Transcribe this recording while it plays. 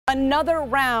Another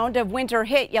round of winter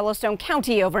hit Yellowstone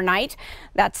County overnight.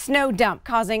 That snow dump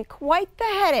causing quite the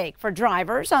headache for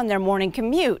drivers on their morning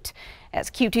commute. As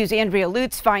Q2's Andrea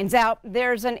Lutz finds out,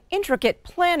 there's an intricate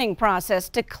planning process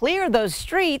to clear those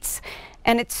streets,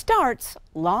 and it starts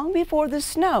long before the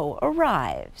snow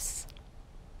arrives.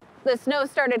 The snow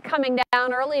started coming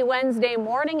down early Wednesday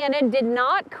morning, and it did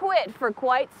not quit for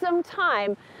quite some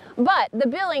time. But the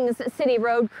Billings City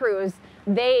road crews,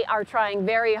 they are trying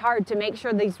very hard to make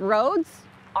sure these roads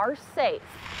are safe.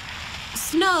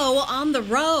 Snow on the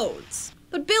roads,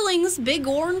 but Billings' big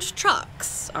orange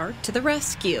trucks are to the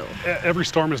rescue. Every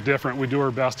storm is different. We do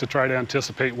our best to try to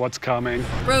anticipate what's coming.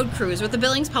 Road crews with the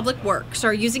Billings Public Works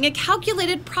are using a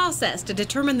calculated process to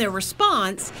determine their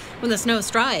response when the snow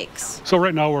strikes. So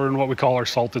right now we're in what we call our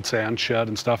salted sand shed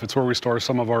and stuff. It's where we store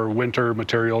some of our winter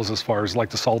materials as far as like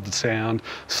the salted sand,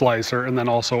 slicer, and then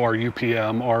also our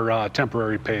UPM, our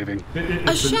temporary paving.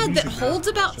 A shed that holds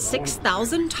about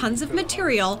 6,000 tons of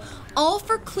material, all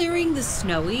for clearing the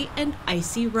snowy and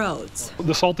icy roads.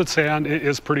 The salted sand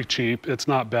is pretty cheap. It's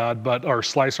not bad, but our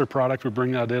slicer product, we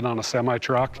bring that in on a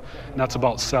semi-truck, and that's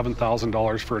about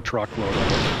 $7,000 for a truckload.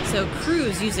 So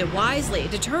crews use it wisely,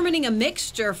 determining a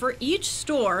mixture for each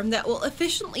storm that will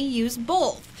efficiently use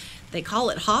both. They call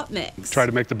it hot mix. Try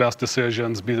to make the best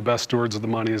decisions, be the best stewards of the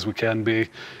money as we can be,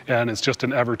 and it's just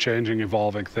an ever-changing,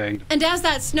 evolving thing. And as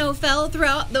that snow fell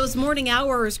throughout those morning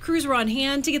hours, crews were on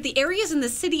hand to get the areas in the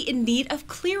city in need of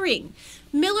clearing.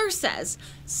 Miller says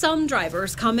some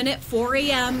drivers come in at 4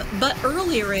 a.m., but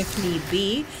earlier if need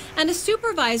be, and a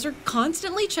supervisor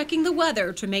constantly checking the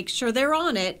weather to make sure they're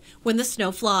on it when the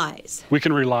snow flies. We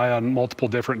can rely on multiple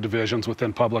different divisions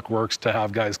within Public Works to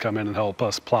have guys come in and help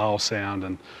us plow, sand,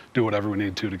 and do whatever we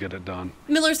need to get it done.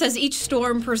 Miller says each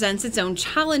storm presents its own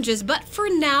challenges, but for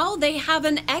now they have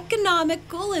an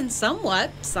economical and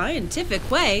somewhat scientific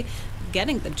way of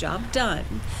getting the job done.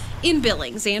 In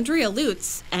Billings, Andrea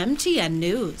Lutz, MTN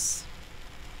News.